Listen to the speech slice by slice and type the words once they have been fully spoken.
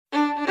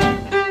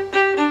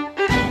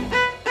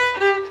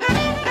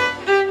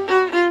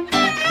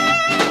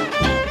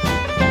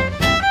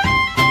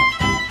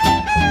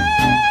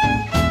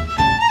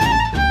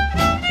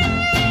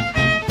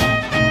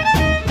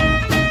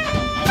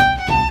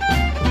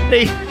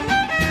Monday.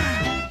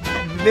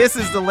 This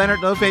is the Leonard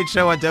Lopate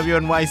Show on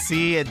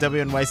WNYC at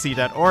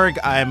WNYC.org.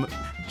 I'm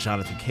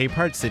Jonathan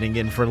Capehart sitting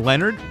in for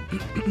Leonard.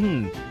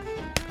 You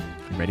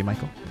ready,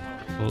 Michael?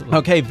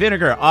 Okay,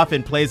 vinegar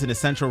often plays an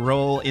essential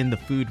role in the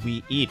food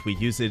we eat. We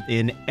use it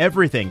in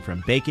everything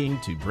from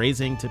baking to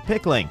braising to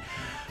pickling.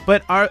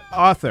 But our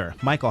author,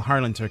 Michael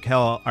Harlan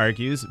Turkel,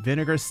 argues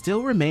vinegar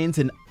still remains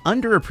an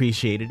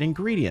underappreciated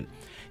ingredient.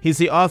 He's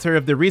the author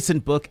of the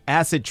recent book,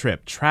 Acid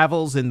Trip,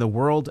 Travels in the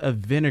World of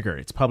Vinegar.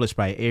 It's published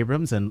by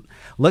Abrams and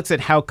looks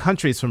at how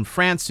countries from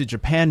France to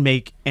Japan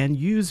make and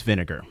use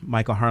vinegar.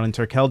 Michael Harlan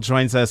Turkel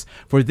joins us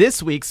for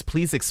this week's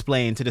Please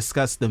Explain to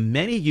discuss the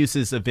many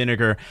uses of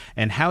vinegar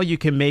and how you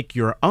can make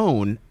your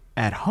own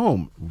at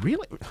home.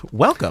 Really?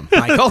 Welcome,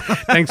 Michael.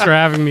 Thanks for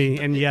having me.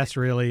 And yes,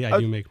 really, I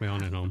do make my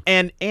own at home.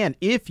 And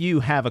if you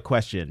have a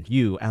question,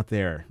 you out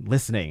there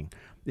listening,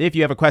 if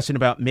you have a question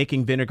about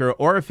making vinegar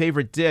or a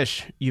favorite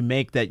dish you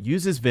make that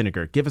uses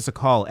vinegar, give us a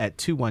call at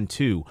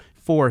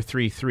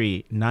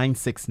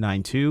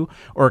 212-433-9692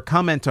 or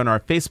comment on our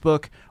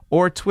Facebook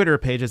or Twitter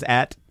pages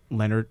at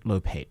Leonard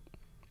Lopate.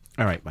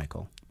 All right,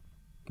 Michael.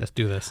 Let's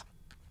do this.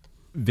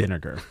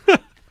 Vinegar.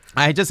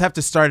 I just have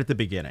to start at the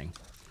beginning.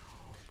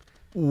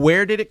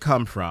 Where did it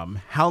come from?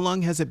 How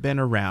long has it been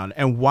around?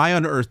 And why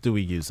on earth do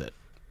we use it?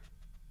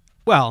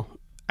 Well,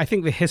 I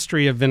think the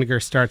history of vinegar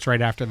starts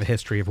right after the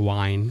history of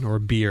wine or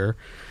beer,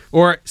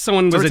 or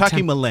someone was. So we're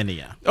talking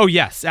millennia. Oh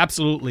yes,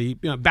 absolutely.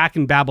 Back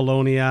in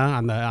Babylonia,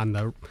 on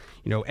the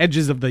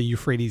edges of the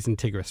Euphrates and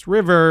Tigris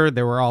River,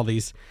 there were all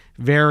these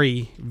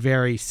very,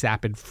 very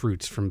sapid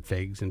fruits from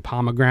figs and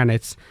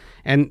pomegranates,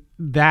 and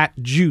that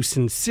juice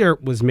and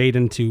syrup was made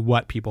into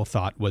what people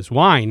thought was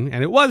wine,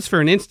 and it was for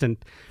an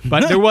instant,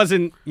 but there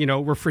wasn't,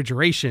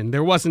 refrigeration.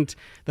 There wasn't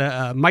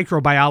the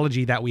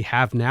microbiology that we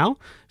have now.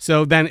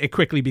 So then it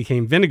quickly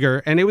became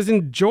vinegar, and it was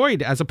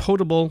enjoyed as a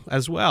potable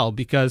as well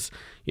because,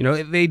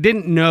 they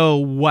didn't know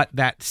what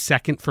that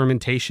second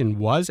fermentation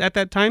was at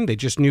that time. They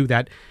just knew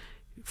that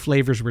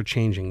flavors were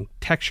changing,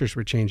 textures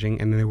were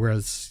changing, and there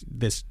was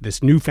this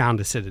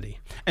newfound acidity.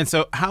 And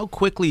so how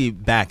quickly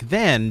back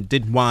then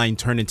did wine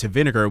turn into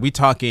vinegar? Are we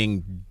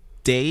talking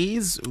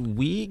days,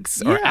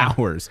 weeks, or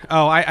hours?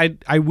 Oh,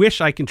 I wish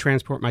I can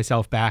transport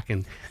myself back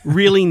and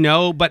really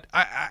know, but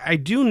I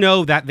do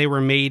know that they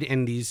were made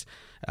in these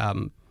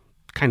kind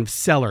of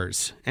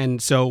cellars.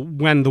 And so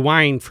when the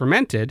wine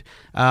fermented,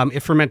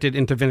 it fermented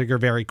into vinegar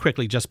very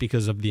quickly just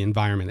because of the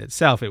environment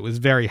itself. It was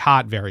very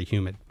hot, very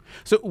humid.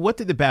 So what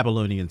did the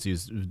Babylonians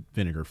use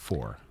vinegar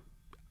for?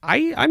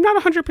 I'm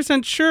not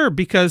 100% sure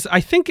because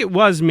I think it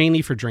was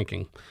mainly for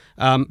drinking.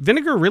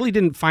 Vinegar really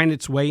didn't find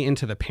its way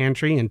into the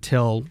pantry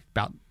until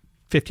about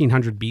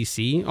 1500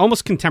 BC,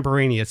 almost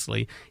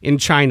contemporaneously. In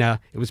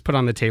China, it was put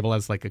on the table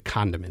as like a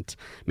condiment,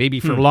 maybe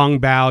for long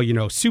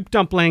bao, soup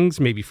dumplings,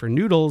 maybe for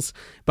noodles,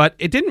 but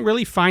it didn't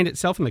really find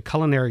itself in the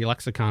culinary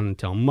lexicon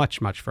until much,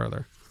 much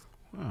further.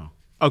 Oh,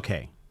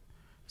 okay.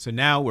 So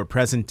now we're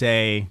present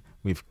day.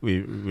 We've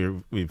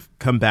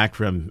come back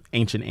from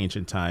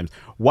ancient times.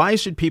 Why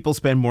should people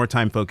spend more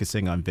time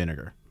focusing on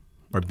vinegar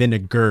or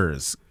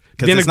vinegars?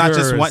 Because it's not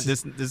just one.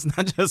 This is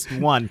not just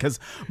one. Because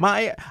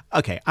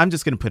I'm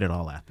just going to put it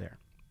all out there.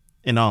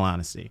 In all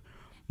honesty,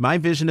 my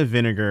vision of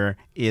vinegar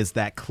is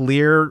that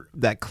clear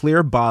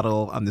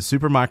bottle on the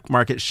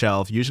supermarket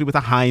shelf, usually with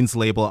a Heinz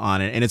label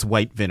on it, and it's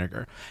white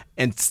vinegar.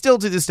 And still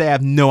to this day, I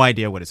have no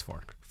idea what it's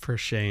for. For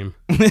shame.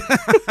 Well,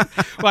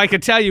 I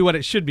could tell you what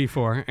it should be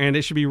for, and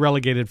it should be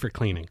relegated for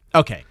cleaning.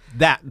 Okay,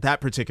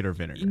 that particular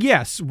vinegar.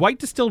 Yes, white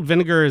distilled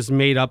vinegar is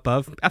made up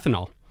of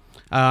ethanol.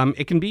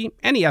 It can be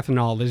any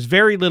ethanol. There's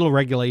very little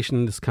regulation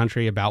in this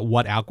country about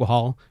what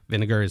alcohol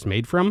vinegar is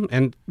made from,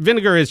 and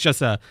vinegar is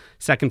just a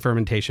second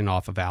fermentation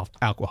off of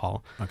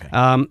alcohol. Okay.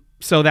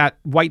 So that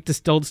white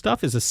distilled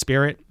stuff is a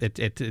spirit.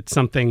 It's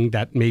something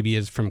that maybe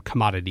is from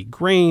commodity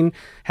grain,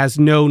 has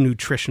no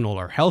nutritional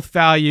or health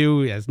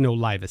value, has no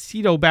live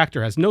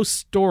acetobacter, has no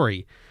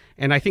story.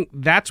 And I think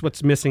that's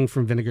what's missing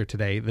from vinegar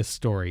today, the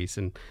stories.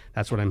 And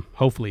that's what I'm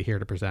hopefully here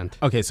to present.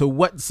 Okay, so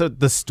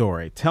the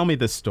story. Tell me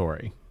the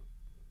story.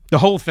 The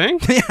whole thing?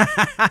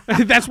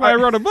 That's why I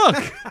wrote a book.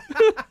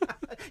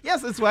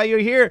 Yes, that's why you're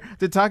here,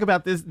 to talk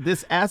about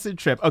this acid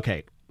trip.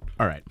 Okay,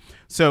 all right.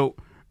 So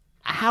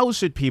how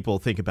should people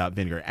think about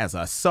vinegar? As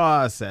a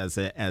sauce, as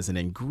an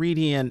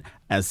ingredient,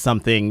 as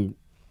something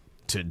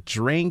to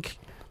drink,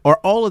 or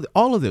all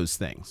of those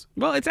things?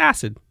 Well, it's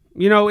acid.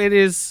 It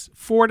is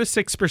 4 to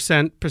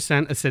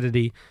 6%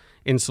 acidity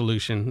in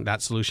solution,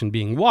 that solution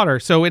being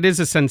water. So it is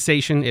a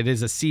sensation. It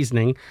is a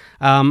seasoning.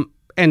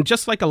 And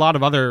just like a lot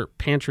of other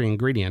pantry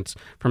ingredients,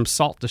 from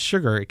salt to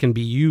sugar, it can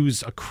be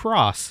used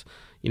across,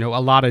 a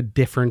lot of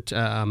different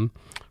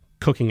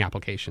cooking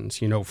applications,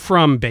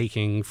 from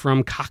baking,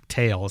 from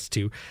cocktails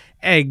to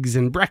eggs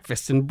and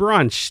breakfast and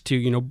brunch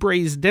to,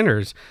 braised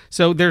dinners.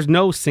 So there's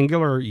no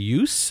singular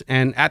use.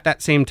 And at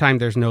that same time,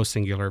 there's no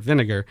singular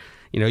vinegar.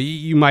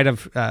 You might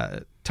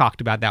have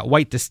talked about that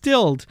white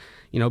distilled,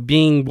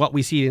 being what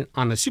we see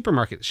on the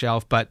supermarket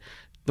shelf, but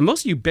the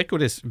most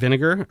ubiquitous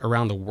vinegar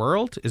around the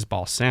world is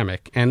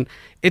balsamic. And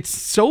it's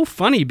so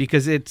funny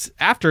because it's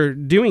after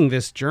doing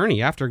this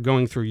journey, after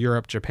going through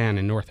Europe, Japan,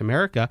 and North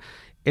America,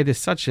 it is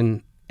such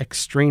an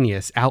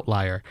extraneous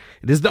outlier.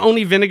 It is the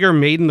only vinegar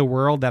made in the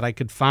world that I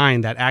could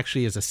find that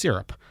actually is a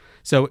syrup.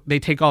 So they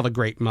take all the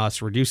grape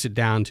must, reduce it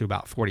down to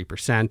about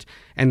 40%,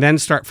 and then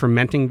start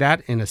fermenting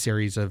that in a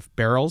series of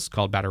barrels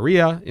called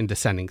batteria in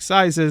descending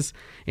sizes,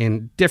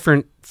 in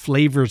different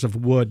flavors of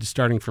wood,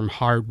 starting from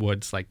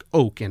hardwoods like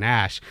oak and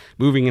ash,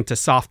 moving into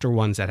softer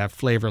ones that have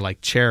flavor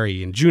like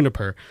cherry and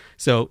juniper.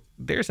 So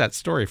there's that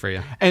story for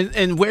you.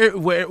 And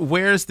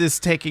where is this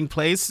taking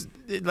place?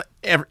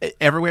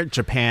 Everywhere?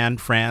 Japan,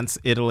 France,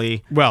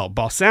 Italy? Well,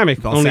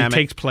 balsamic only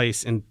takes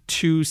place in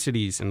 2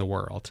 cities in the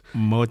world.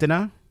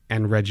 Modena?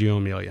 And Reggio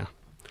Emilia.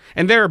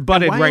 And they're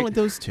butted why right... only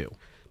those 2?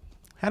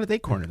 How did they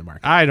corner the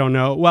market? I don't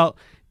know. Well,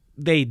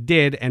 they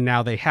did, and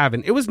now they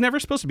haven't. It was never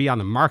supposed to be on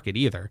the market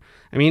either.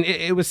 I mean,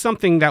 it was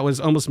something that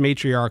was almost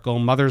matriarchal.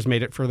 Mothers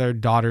made it for their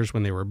daughters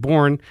when they were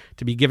born,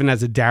 to be given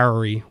as a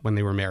dowry when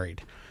they were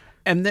married.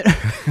 And then,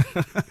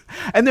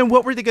 and then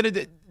what were they going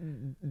to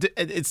do?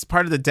 It's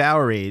part of the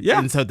dowry. Yeah.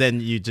 And so then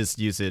you just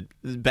use it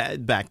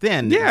back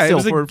then. Yeah, it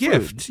was a Food.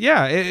 gift.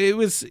 Yeah, it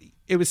was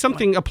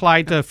something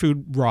applied to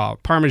food raw.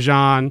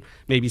 Parmesan,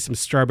 maybe some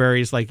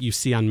strawberries like you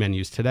see on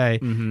menus today.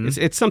 Mm-hmm.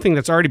 It's something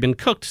that's already been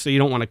cooked, so you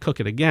don't want to cook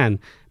it again.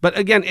 But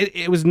again,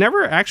 it was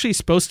never actually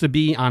supposed to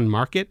be on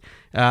market.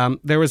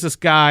 There was this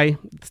guy,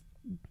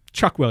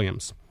 Chuck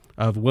Williams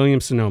of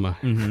Williams-Sonoma.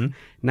 Mm-hmm.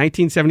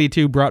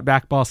 1972 brought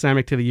back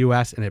balsamic to the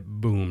U.S. and it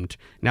boomed.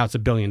 Now it's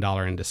 $1 billion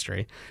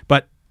industry.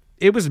 But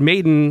it was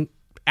made in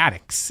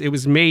attics. It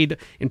was made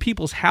in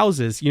people's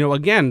houses,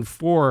 again,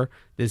 for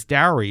this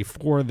dowry,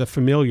 for the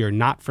familiar,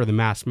 not for the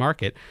mass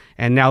market.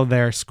 And now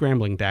they're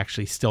scrambling to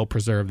actually still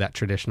preserve that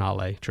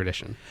traditionale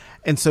tradition.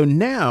 And so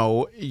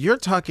now you're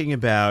talking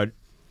about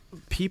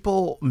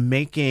people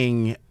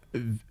making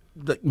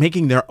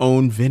their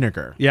own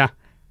vinegar. Yeah.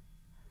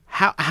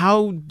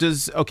 How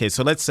does, okay,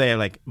 so let's say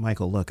like,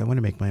 Michael, look, I want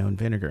to make my own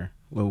vinegar.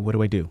 Well, what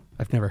do I do?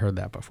 I've never heard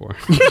that before.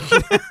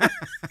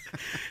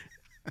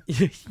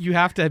 You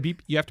have to be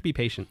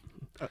patient.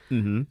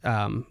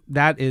 Mm-hmm.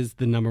 That is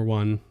the number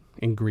one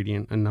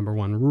ingredient and number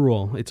one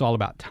rule. It's all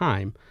about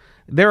time.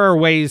 There are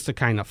ways to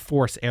kind of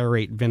force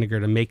aerate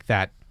vinegar to make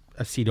that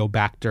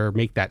acetobacter,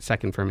 make that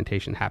second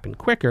fermentation happen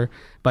quicker,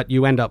 but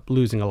you end up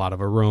losing a lot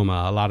of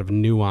aroma, a lot of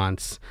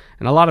nuance,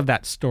 and a lot of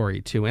that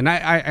story too. And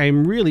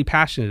I'm really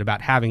passionate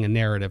about having a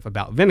narrative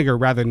about vinegar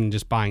rather than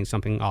just buying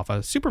something off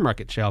a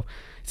supermarket shelf.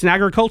 It's an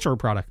agricultural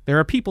product. There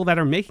are people that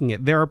are making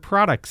it. There are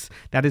products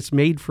that it's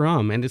made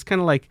from, and it's kind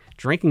of like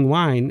drinking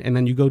wine, and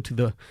then you go to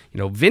the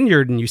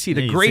vineyard and you see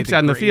the grapes out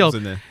in the field.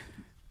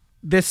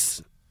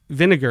 This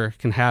vinegar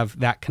can have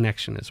that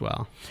connection as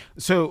well.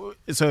 So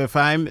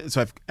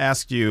I've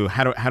asked you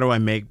how do I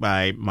make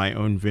my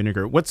own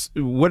vinegar? What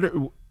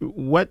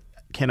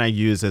can I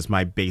use as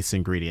my base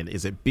ingredient?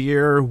 Is it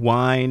beer,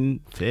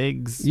 wine,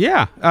 figs?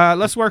 Yeah,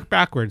 let's work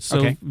backwards. So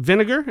okay.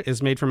 Vinegar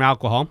is made from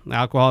alcohol.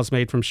 Alcohol is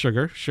made from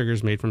sugar. Sugar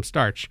is made from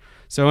starch.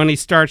 So any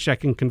starch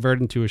that can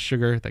convert into a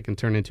sugar that can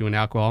turn into an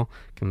alcohol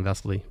can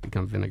thusly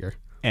become vinegar.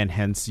 And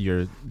hence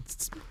you're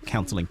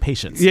counseling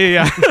patients.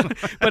 Yeah.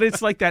 But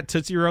it's like that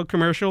Tootsie Roll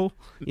commercial,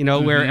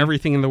 mm-hmm. where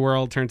everything in the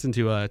world turns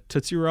into a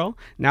Tootsie Roll.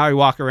 Now I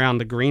walk around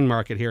the green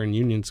market here in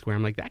Union Square.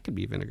 I'm like, that could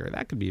be vinegar.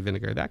 That could be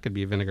vinegar. That could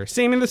be vinegar.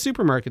 Same in the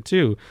supermarket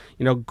too.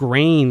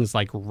 Grains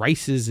like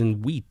rices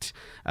and wheat.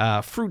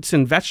 Fruits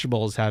and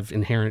vegetables have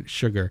inherent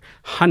sugar.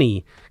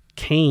 Honey,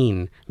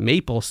 cane,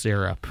 maple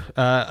syrup,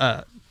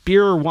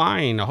 beer or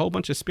wine, a whole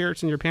bunch of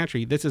spirits in your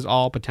pantry. This is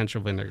all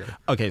potential vinegar.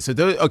 Okay, so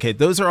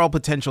those are all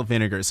potential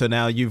vinegar. So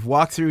now you've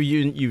walked through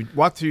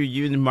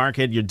Union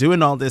Market, you're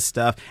doing all this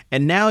stuff,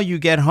 and now you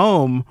get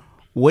home.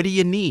 What do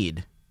you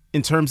need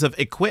in terms of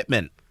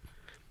equipment,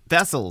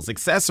 vessels,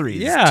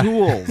 accessories,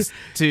 tools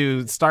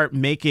to start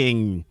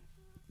making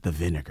the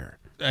vinegar?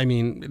 I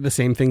mean, the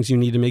same things you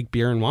need to make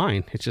beer and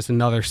wine. It's just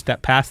another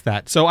step past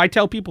that. So I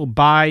tell people,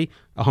 buy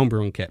a home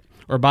brewing kit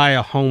or buy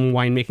a home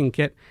winemaking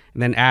kit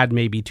and then add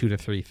maybe 2 to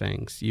 3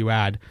 things. You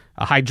add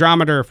a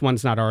hydrometer if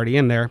one's not already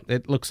in there.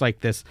 It looks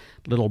like this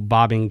little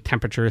bobbing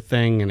temperature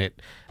thing, and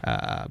it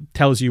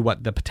tells you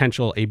what the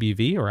potential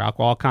ABV or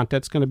alcohol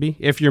content's going to be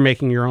if you're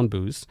making your own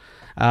booze.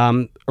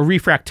 A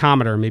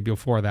refractometer, maybe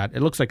before that.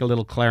 It looks like a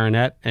little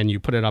clarinet, and you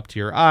put it up to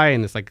your eye,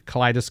 and it's like a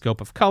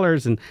kaleidoscope of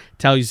colors and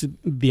tells you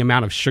the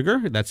amount of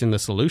sugar that's in the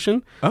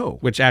solution,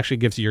 which actually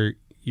gives you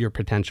your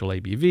potential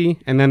ABV.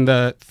 And then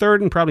the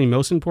third and probably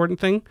most important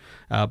thing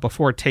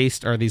before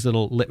taste are these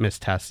little litmus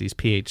tests, these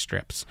pH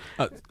strips.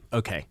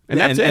 Okay. And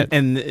that's it.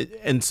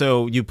 And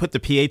so you put the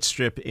pH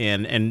strip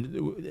in,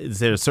 and is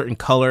there a certain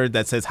color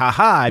that says,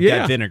 I've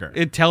got vinegar?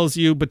 It tells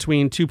you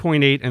between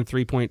 2.8 and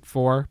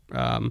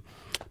 3.4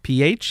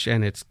 pH,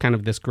 and it's kind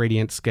of this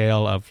gradient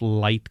scale of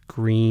light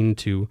green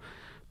to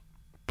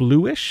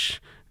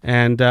bluish.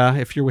 And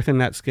if you're within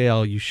that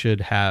scale, you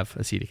should have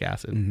acetic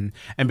acid. Mm-hmm.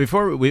 And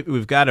before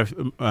we've got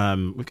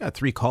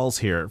 3 calls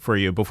here for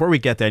you. Before we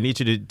get there, I need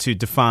you to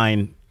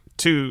define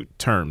 2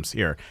 terms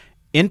here: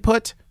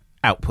 Input,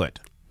 output.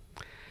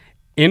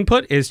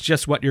 Input is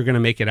just what you're going to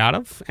make it out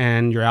of,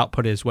 and your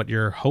output is what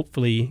you're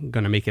hopefully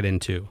going to make it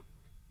into.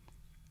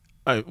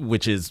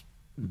 Which is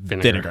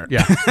vinegar.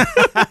 Yeah.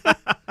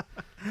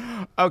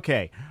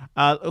 Okay.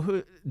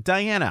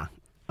 Diana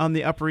on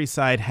the Upper East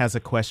Side has a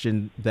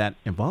question that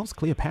involves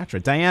Cleopatra.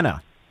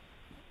 Diana.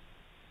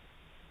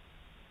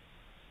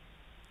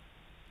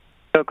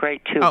 So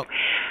great, too. Oh.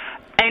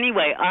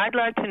 Anyway, I'd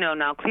like to know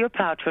now,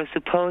 Cleopatra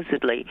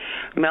supposedly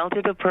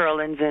melted a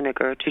pearl in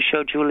vinegar to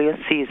show Julius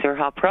Caesar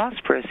how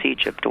prosperous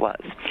Egypt was.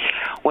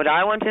 What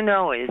I want to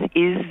know is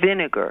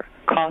vinegar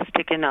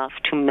caustic enough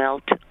to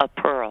melt a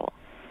pearl?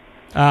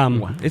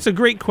 It's a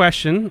great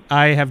question.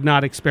 I have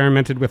not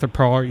experimented with a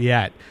pearl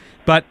yet.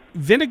 But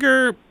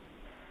vinegar,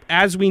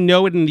 as we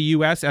know it in the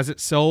U.S., as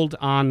it's sold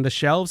on the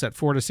shelves at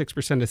 4 to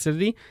 6%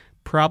 acidity,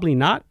 probably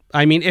not.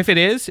 I mean, if it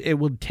is, it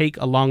would take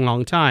a long,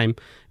 long time.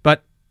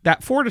 But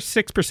that 4 to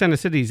 6%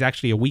 acidity is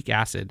actually a weak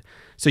acid.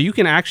 So you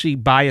can actually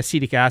buy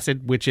acetic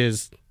acid, which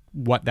is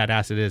what that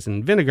acid is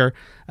in vinegar,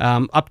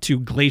 up to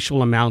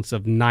glacial amounts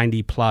of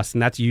 90 plus.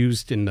 And that's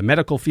used in the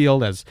medical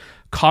field as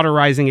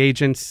cauterizing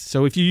agents.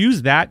 So if you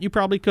use that, you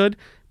probably could.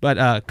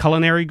 But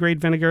culinary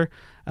grade vinegar,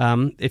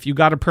 if you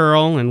got a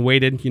pearl and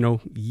waited,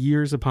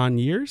 years upon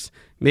years,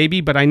 maybe.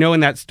 But I know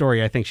in that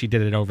story, I think she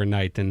did it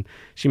overnight, and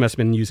she must have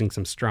been using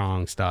some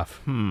strong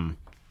stuff.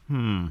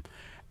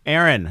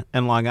 Aaron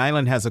in Long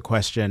Island has a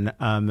question.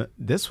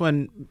 This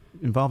one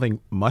involving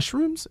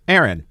mushrooms.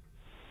 Aaron.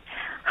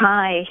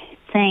 Hi,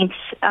 thanks.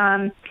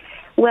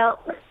 Well,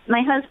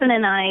 my husband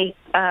and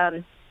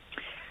I,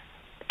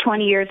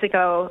 20 years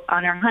ago,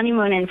 on our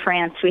honeymoon in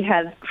France, we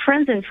had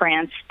friends in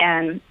France,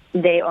 and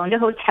they owned a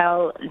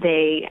hotel.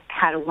 They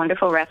had a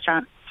wonderful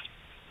restaurant.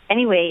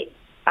 Anyway,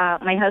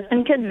 my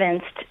husband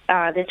convinced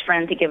this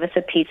friend to give us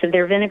a piece of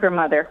their vinegar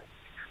mother,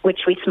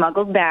 which we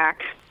smuggled back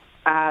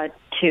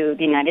to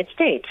the United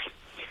States.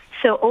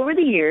 So over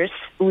the years,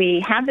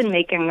 we have been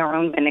making our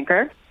own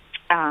vinegar,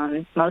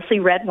 mostly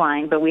red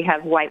wine, but we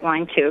have white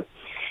wine too.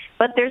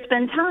 But there's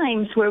been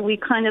times where we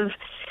kind of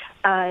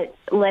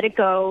let it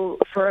go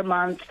for a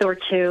month or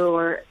two,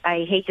 or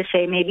I hate to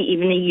say maybe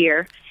even a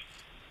year.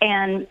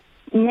 And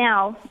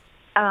now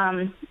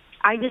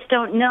I just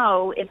don't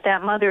know if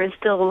that mother is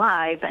still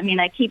alive. I mean,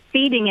 I keep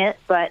feeding it,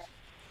 but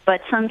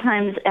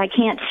sometimes I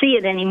can't see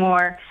it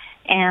anymore.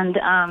 And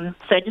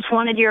so I just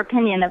wanted your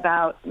opinion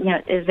about,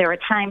 is there a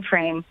time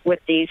frame with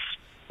these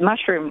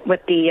with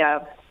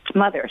the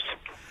mothers?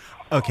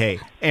 Okay,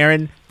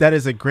 Aaron, that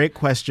is a great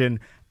question.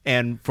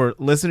 And for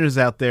listeners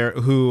out there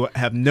who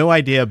have no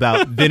idea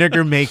about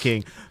vinegar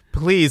making,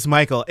 please,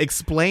 Michael,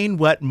 explain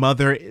what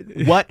mother is,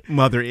 not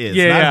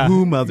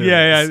who mother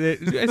is.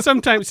 Yeah.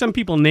 Sometimes some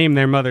people name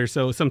their mother,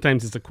 so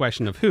sometimes it's a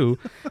question of who.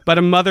 But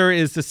a mother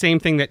is the same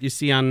thing that you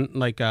see on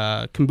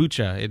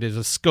kombucha. It is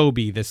a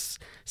SCOBY, this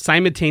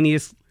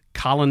simultaneous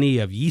colony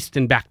of yeast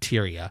and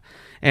bacteria,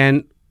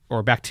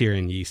 or bacteria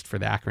and yeast for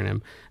the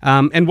acronym.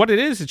 And what it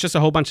is, it's just a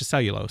whole bunch of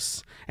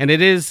cellulose. And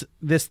it is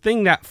this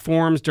thing that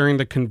forms during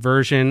the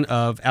conversion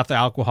of ethyl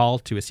alcohol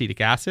to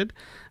acetic acid.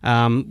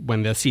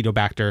 When the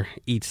acetobacter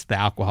eats the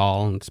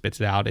alcohol and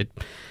spits it out,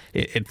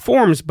 it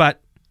forms.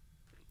 But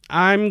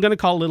I'm going to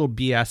call a little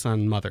BS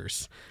on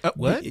mothers.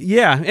 What?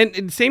 Yeah.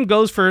 And same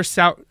goes for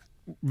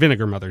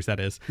vinegar mothers, that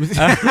is.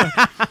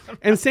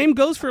 And same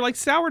goes for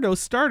sourdough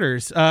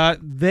starters.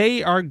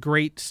 They are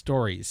great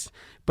stories,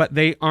 but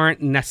they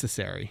aren't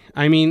necessary.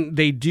 I mean,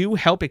 they do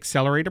help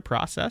accelerate a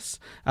process,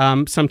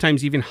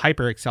 sometimes even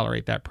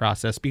hyper-accelerate that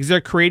process, because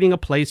they're creating a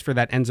place for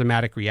that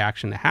enzymatic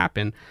reaction to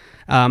happen.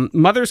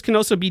 Mothers can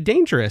also be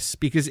dangerous,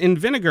 because in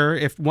vinegar,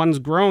 if one's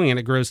growing and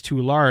it grows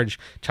too large,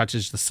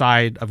 touches the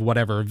side of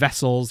whatever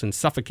vessels and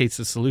suffocates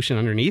the solution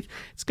underneath,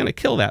 it's going to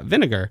kill that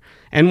vinegar.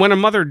 And when a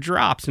mother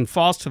drops and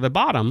falls to the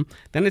bottom,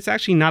 then it's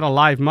actually not a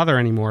live mother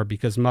anymore,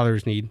 because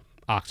mothers need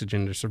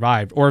oxygen to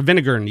survive, or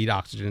vinegar need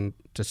oxygen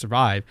to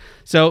survive.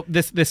 So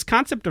this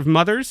concept of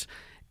mothers,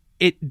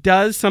 it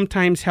does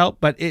sometimes help,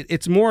 but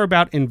it's more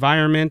about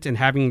environment and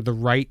having the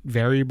right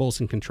variables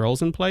and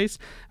controls in place,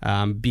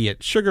 be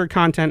it sugar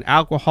content,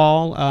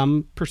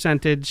 alcohol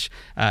percentage,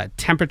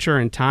 temperature,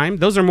 and time.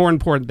 Those are more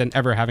important than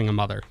ever having a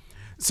mother.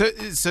 So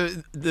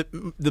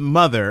the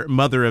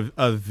mother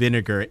of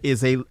vinegar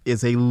is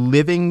a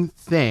living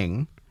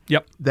thing.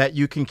 Yep. That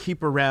you can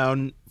keep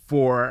around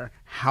for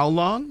how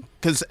long?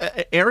 Because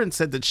Erin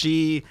said that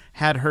she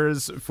had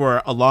hers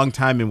for a long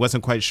time and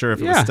wasn't quite sure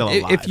if it was still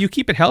alive. If you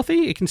keep it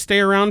healthy, it can stay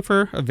around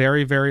for a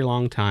very, very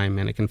long time,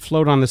 and it can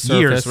float on the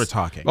surface. Years we're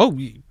talking. Oh,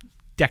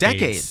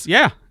 decades.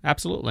 Yeah,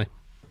 absolutely.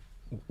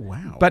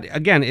 Wow. But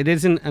again, it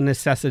isn't a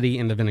necessity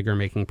in the vinegar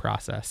making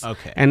process.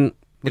 Okay. And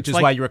which is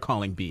why you were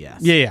calling BS.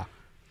 Yeah.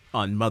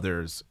 On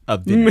mothers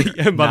of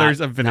vinegar. Mothers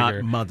of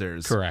vinegar. Not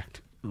mothers.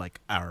 Correct. Like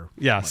our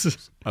Yes.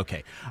 mothers.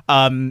 Okay.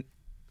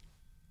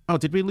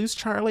 Did we lose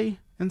Charlie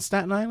in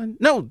Staten Island?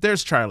 No,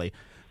 there's Charlie.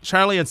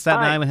 Charlie in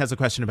Staten Island has a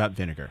question about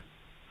vinegar.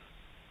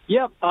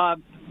 Yep.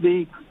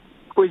 The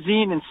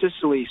cuisine in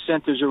Sicily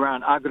centers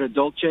around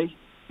agrodolce,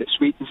 the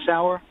sweet and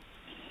sour.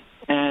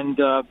 And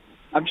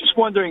I'm just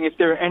wondering if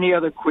there are any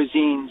other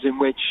cuisines in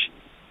which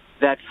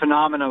that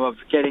phenomenon of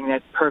getting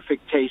that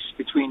perfect taste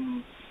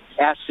between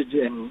acid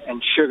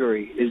and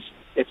sugary is,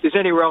 if there's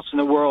anywhere else in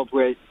the world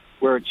where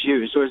it's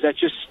used, or is that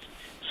just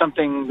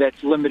something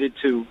that's limited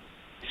to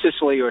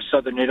Sicily or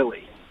southern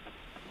Italy?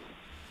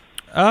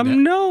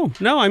 No.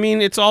 I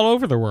mean, it's all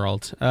over the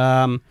world.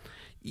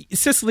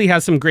 Sicily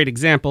has some great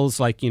examples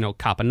like,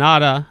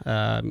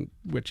 caponata,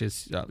 which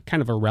is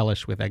kind of a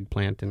relish with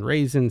eggplant and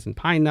raisins and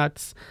pine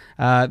nuts.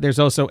 There's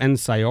also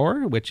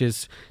ensaior, which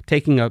is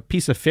taking a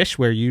piece of fish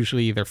where you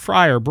usually either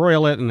fry or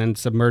broil it and then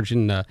submerge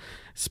in the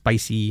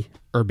spicy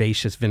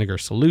herbaceous vinegar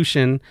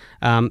solution.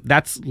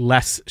 That's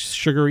less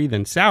sugary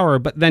than sour,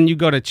 but then you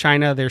go to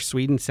China, there's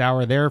sweet and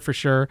sour there for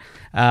sure.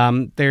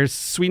 There's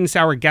sweet and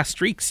sour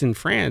gastriques in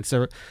France,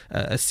 or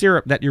a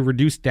syrup that you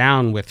reduce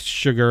down with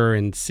sugar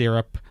and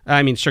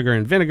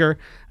vinegar.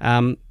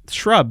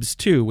 Shrubs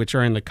too, which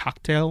are in the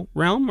cocktail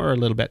realm, are a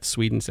little bit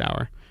sweet and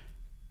sour.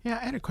 Yeah,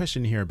 I had a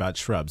question here about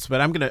shrubs, but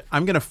I'm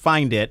gonna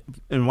find it,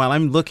 and while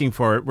I'm looking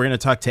for it, we're gonna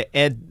talk to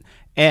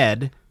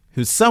Ed,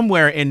 who's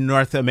somewhere in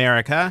North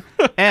America.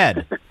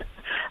 Ed.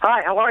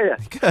 Hi, how are you?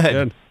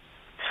 Good.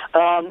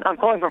 I'm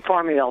calling from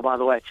Farmingdale, by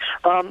the way.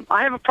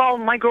 I have a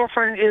problem. My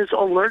girlfriend is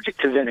allergic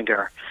to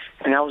vinegar,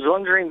 and I was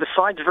wondering,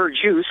 besides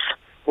verjuice,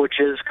 which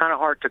is kind of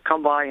hard to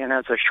come by and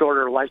has a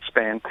shorter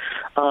lifespan,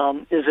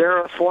 is there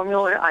a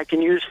formula I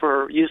can use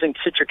for using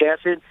citric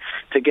acid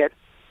to get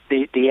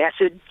the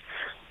acid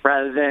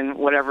rather than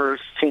whatever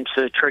seems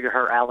to trigger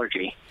her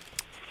allergy?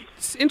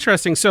 It's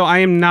interesting. So I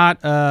am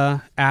not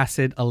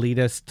acid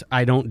elitist.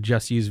 I don't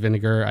just use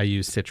vinegar. I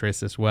use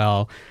citrus as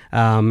well.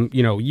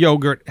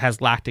 Yogurt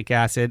has lactic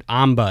acid.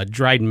 Amba,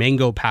 dried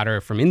mango powder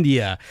from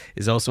India,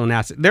 is also an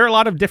acid. There are a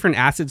lot of different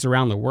acids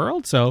around the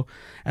world. So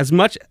as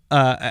much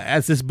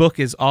as this book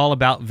is all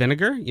about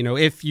vinegar,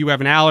 if you have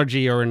an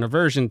allergy or an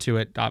aversion to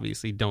it,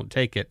 obviously don't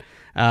take it.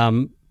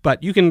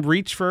 But you can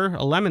reach for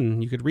a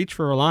lemon. You could reach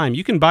for a lime.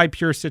 You can buy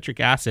pure citric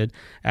acid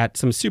at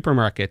some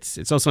supermarkets.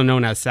 It's also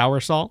known as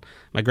sour salt.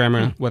 My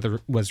grandma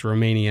was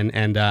Romanian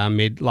and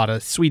made a lot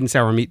of sweet and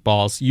sour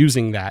meatballs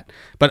using that.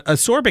 But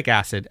ascorbic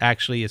acid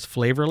actually is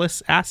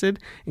flavorless acid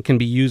and can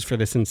be used for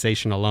the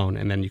sensation alone,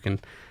 and then you can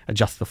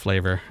adjust the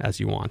flavor as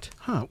you want.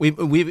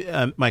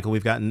 Michael,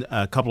 we've gotten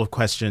a couple of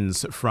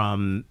questions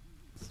from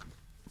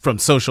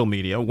social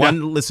media.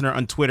 One listener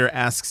on Twitter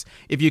asks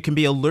if you can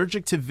be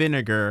allergic to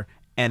vinegar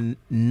and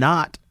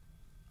not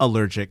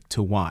allergic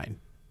to wine.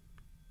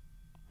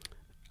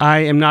 I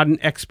am not an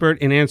expert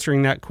in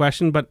answering that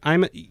question, but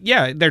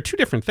they're two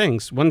different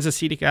things. One's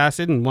acetic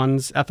acid and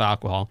one's ethyl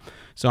alcohol.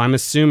 So I'm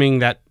assuming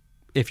that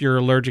if you're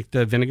allergic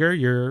to vinegar,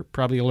 you're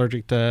probably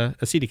allergic to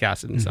acetic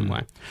acid in some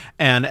way.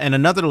 And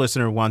another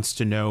listener wants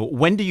to know,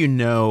 when do you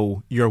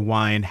know your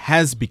wine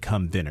has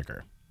become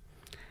vinegar?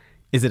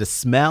 Is it a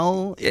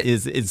smell?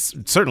 It's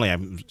certainly,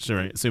 I'm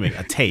assuming,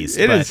 a taste.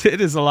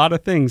 It is a lot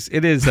of things.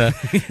 It is a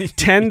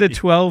 10 to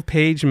 12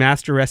 page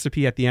master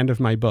recipe at the end of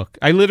my book.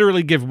 I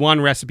literally give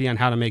one recipe on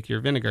how to make your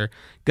vinegar,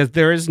 because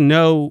there is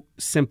no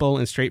simple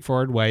and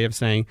straightforward way of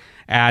saying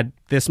add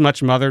this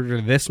much mother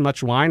to this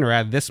much wine, or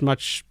add this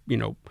much,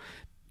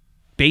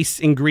 base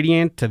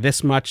ingredient to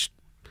this much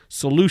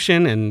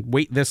solution and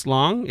wait this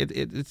long.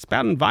 It's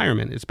about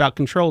environment. It's about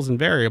controls and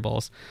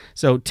variables.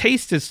 So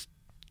taste is,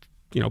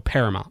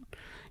 paramount.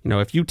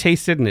 If you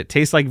taste it and it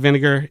tastes like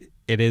vinegar,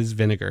 it is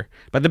vinegar.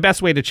 But the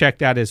best way to check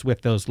that is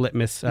with those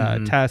litmus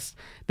tests.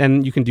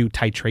 Then you can do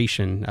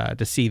titration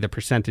to see the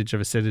percentage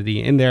of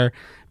acidity in there.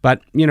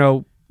 But,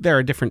 there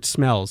are different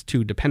smells,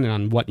 too, depending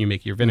on what you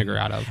make your vinegar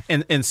out of.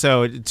 And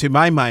so, to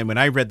my mind, when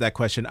I read that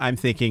question, I'm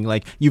thinking,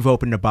 like, you've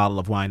opened a bottle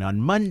of wine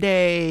on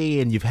Monday,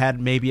 and you've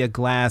had maybe a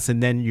glass,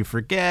 and then you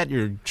forget,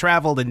 you're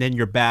traveled, and then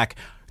you're back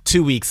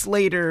 2 weeks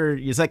later.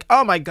 It's like,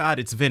 oh, my God,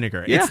 it's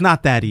vinegar. Yeah. It's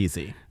not that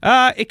easy.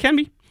 It can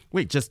be.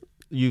 Wait, just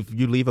you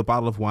leave a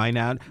bottle of wine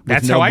out?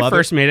 That's how I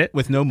first made it.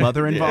 With no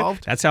mother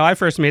involved? That's how I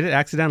first made it,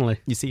 accidentally.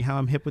 You see how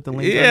I'm hip with the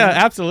lingo? Yeah,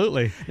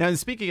 absolutely. Now,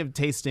 speaking of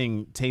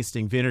tasting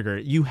vinegar,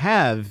 you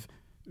have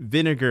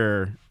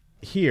vinegar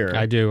here.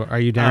 I do. Are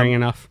you daring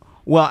enough?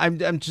 Well,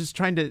 I'm just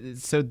trying to...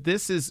 So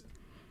this is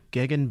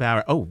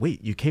Gegenbauer. Oh,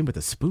 wait, you came with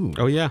a spoon.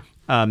 Oh, yeah.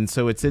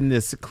 So it's in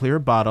this clear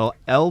bottle.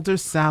 Elder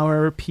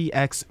Sour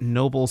PX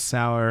Noble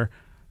Sour...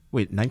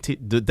 Wait,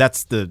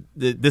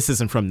 this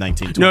isn't from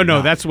 1929.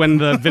 No, that's when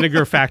the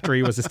vinegar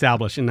factory was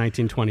established in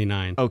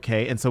 1929.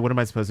 Okay, and so what am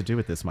I supposed to do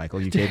with this,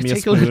 Michael? You gave me a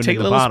spoon. Take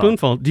a little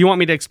spoonful. Do you want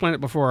me to explain it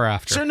before or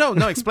after? Sure, no,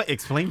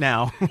 explain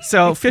now.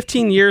 So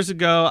 15 years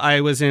ago, I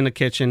was in a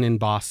kitchen in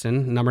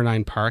Boston, number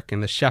 9 Park,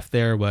 and the chef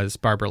there was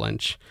Barbara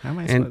Lynch. How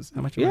much am I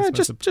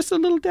supposed to... just a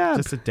little dab.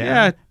 Just a dab?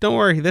 Yeah, don't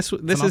worry. This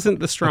isn't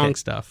the strong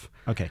stuff.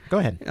 Okay, go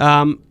ahead.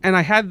 And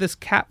I had this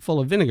cap full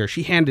of vinegar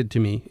she handed to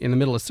me in the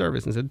middle of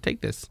service and said,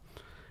 take this.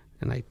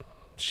 And I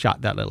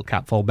shot that little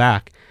capful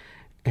back,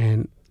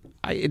 and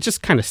it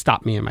just kind of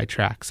stopped me in my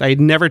tracks. I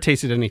had never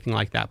tasted anything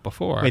like that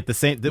before. Wait,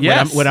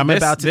 what I'm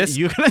about to...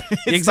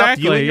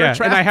 Exactly, yeah.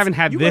 And I haven't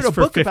had this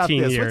for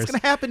 15 years. What's going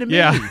to happen to me?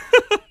 Yeah.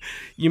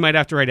 You might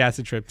have to write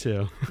Acid Trip,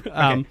 too.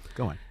 Okay,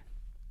 go on.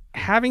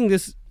 Having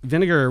this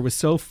vinegar was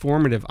so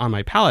formative on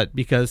my palate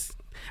because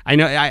I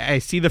know I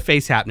see the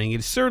face happening.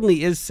 It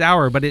certainly is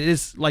sour, but it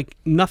is like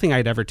nothing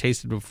I'd ever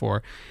tasted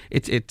before.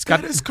 It's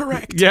got That is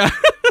correct. Yeah.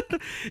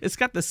 It's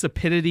got the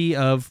sapidity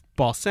of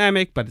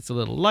balsamic, but it's a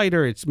little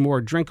lighter. It's more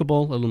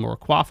drinkable, a little more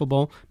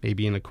quaffable,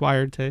 maybe an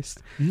acquired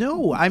taste.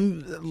 No,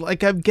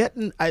 keep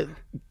talking.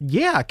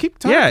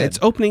 Yeah, it's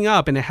opening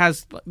up, and it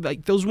has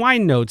like those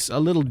wine notes, a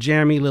little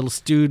jammy, little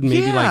stewed,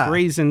 maybe like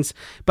raisins.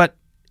 But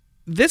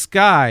this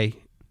guy,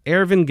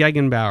 Erwin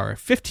Gegenbauer,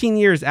 15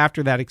 years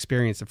after that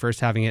experience of first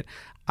having it,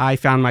 I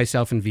found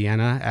myself in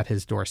Vienna at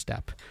his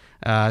doorstep.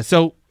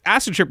 So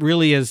Acid Trip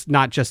really is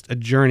not just a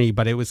journey,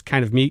 but it was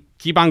kind of me,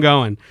 keep on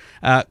going,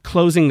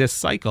 closing this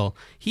cycle.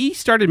 He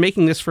started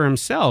making this for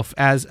himself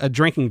as a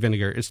drinking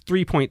vinegar. It's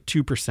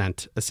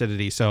 3.2%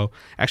 acidity. So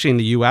actually in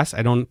the U.S.,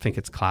 I don't think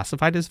it's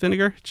classified as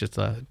vinegar. It's just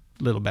a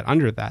little bit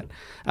under that.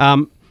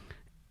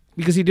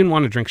 Because he didn't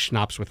want to drink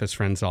schnapps with his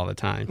friends all the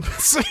time.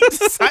 So he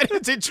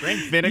decided to drink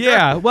vinegar?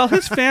 Yeah, well,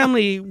 his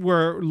family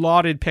were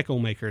lauded pickle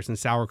makers and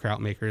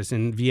sauerkraut makers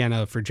in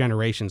Vienna for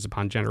generations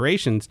upon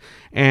generations,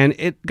 and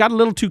it got a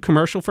little too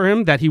commercial for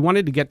him that he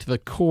wanted to get to the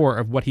core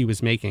of what he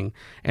was making,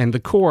 and the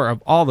core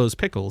of all those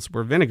pickles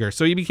were vinegar.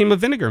 So he became a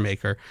vinegar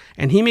maker,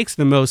 and he makes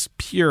the most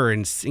pure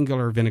and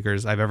singular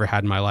vinegars I've ever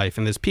had in my life,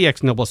 and this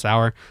PX Noble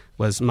Sour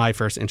was my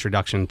first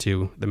introduction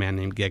to the man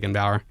named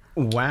Gegenbauer.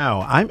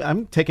 Wow,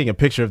 I'm taking a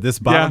picture of this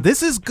bottle. Yeah.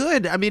 This is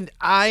good. I mean,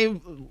 I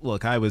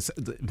was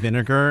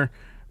vinegar,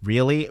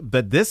 really,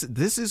 but this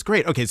is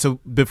great. Okay, so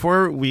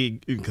before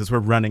because we're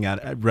running out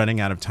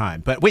of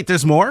time. But wait,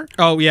 there's more?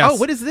 Oh yes. Oh,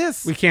 what is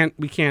this? We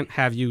can't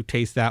have you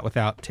taste that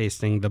without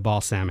tasting the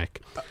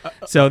balsamic.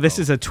 So this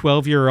is a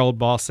 12-year-old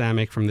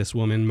balsamic from this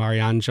woman,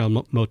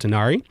 Mariangela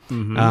Motinari,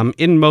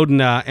 in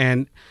Modena,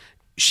 and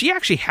she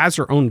actually has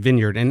her own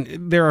vineyard,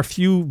 and there are a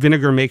few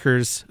vinegar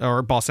makers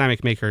or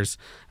balsamic makers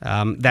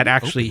that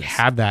actually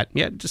have that.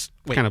 Yeah, just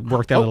kind of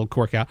work that little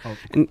cork out,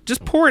 and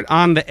just pour it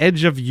on the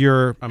edge of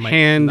your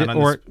hand,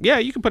 or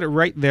you can put it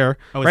right there,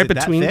 right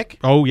between. That thick?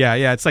 Oh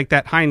yeah, it's like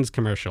that Heinz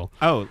commercial.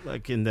 Oh,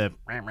 like in the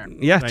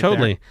yeah, right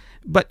totally. there.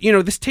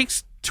 But this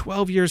takes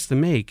 12 years to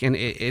make, and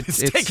it's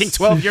taking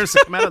 12 years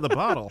to come out of the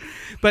bottle.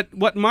 But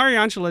what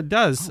Mariangela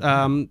does,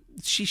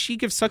 she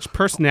gives such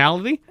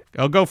personality.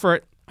 I'll go for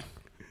it.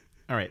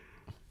 All right.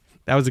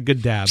 That was a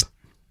good dab.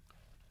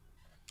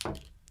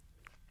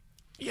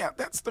 Yeah,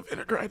 that's the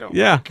vinegar I don't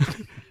Yeah.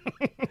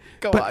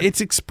 Go but on.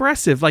 it's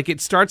expressive. Like, it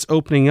starts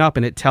opening up,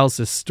 and it tells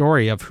this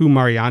story of who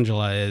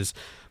Mariangela is,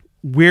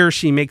 where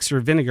she makes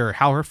her vinegar,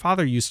 how her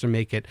father used to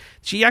make it.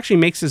 She actually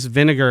makes this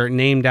vinegar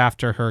named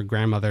after her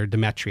grandmother,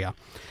 Demetria.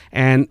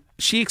 And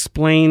she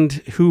explained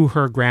who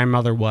her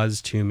grandmother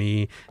was to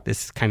me,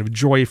 this kind of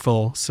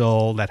joyful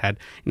soul that had,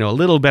 a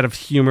little bit of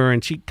humor,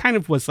 and she kind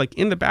of was like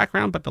in the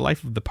background, but the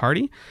life of the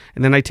party.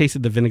 And then I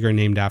tasted the vinegar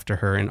named after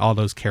her, and all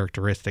those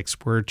characteristics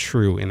were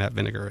true in that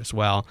vinegar as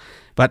well.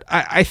 But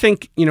I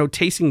think,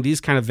 tasting these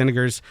kind of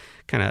vinegars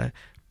kind of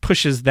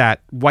pushes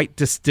that white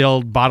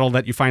distilled bottle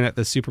that you find at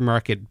the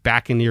supermarket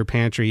back into your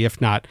pantry,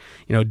 if not,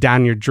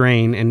 down your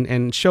drain,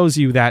 and shows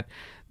you that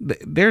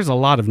there's a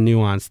lot of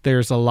nuance.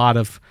 There's a lot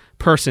of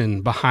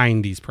person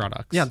behind these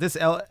products. Yeah, this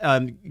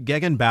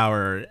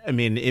Gegenbauer, I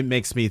mean, it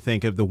makes me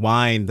think of the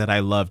wine that I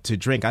love to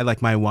drink. I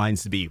like my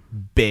wines to be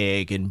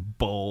big and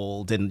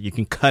bold, and you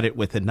can cut it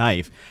with a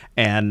knife.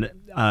 And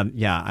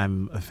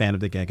I'm a fan of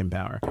the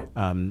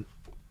Gegenbauer.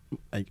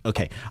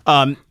 Okay.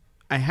 I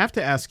have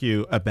to ask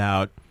you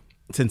about,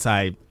 since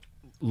I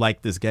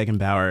like this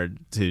Gegenbauer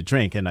to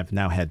drink, and I've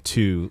now had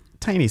 2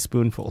 tiny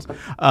spoonfuls,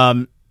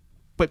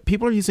 but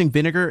people are using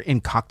vinegar in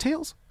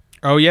cocktails?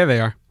 Oh, yeah, they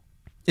are.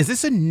 Is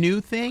this a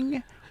new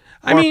thing?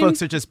 I or mean,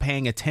 folks are just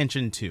paying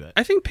attention to it?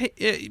 I think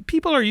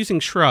people are using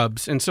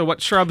shrubs, and so what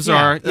shrubs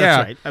Yeah, are,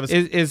 that's right.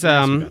 is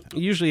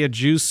usually a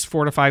juice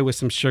fortified with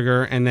some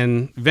sugar, and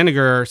then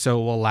vinegar, so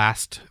it will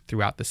last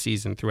throughout the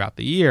season, throughout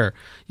the year.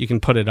 You can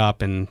put it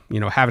up and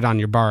have it on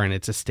your bar, and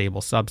it's a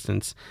stable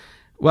substance.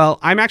 Well,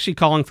 I'm actually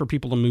calling for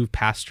people to move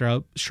past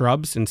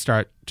shrubs and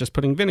start just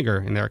putting vinegar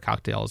in their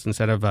cocktails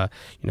instead of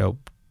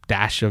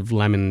dash of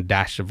lemon,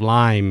 dash of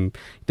lime.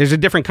 There's a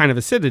different kind of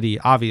acidity,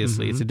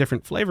 obviously. It's a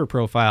different flavor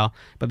profile,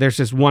 but there's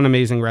just one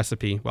amazing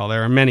recipe. Well,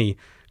 there are many,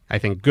 I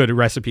think, good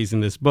recipes in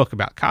this book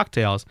about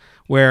cocktails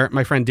where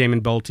my friend Damon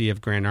Bolte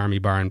of Grand Army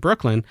Bar in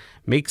Brooklyn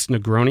makes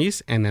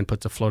Negronis and then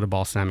puts a float of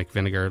balsamic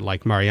vinegar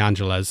like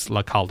Mariangela's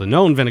La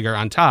Caldenone vinegar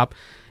on top.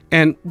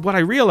 And what I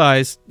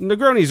realized,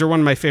 Negronis are one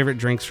of my favorite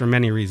drinks for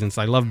many reasons.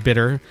 I love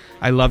bitter.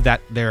 I love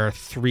that there are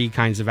 3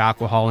 kinds of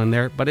alcohol in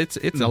there, but it's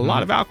a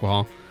lot of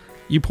alcohol.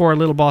 You pour a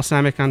little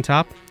balsamic on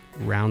top,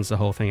 rounds the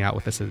whole thing out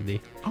with acidity.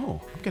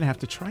 Oh, I'm going to have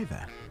to try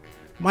that.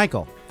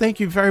 Michael, thank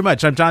you very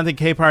much. I'm Jonathan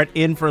Capehart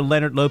in for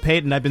Leonard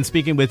Lopate, and I've been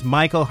speaking with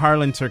Michael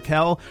Harlan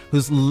Turkel,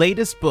 whose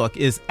latest book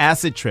is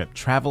Acid Trip,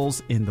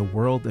 Travels in the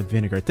World of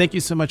Vinegar. Thank you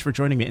so much for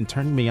joining me and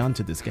turning me on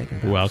to this game.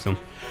 You're welcome.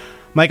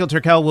 Michael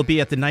Turkel will be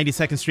at the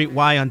 92nd Street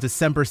Y on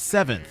December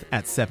 7th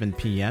at 7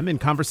 p.m. in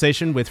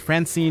conversation with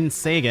Francine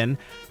Sagan,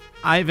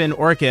 Ivan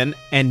Orkin,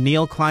 and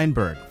Neil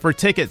Kleinberg. For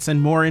tickets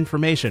and more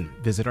information,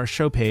 visit our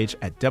show page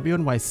at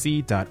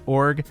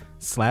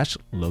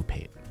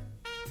wnyc.org/Lopate.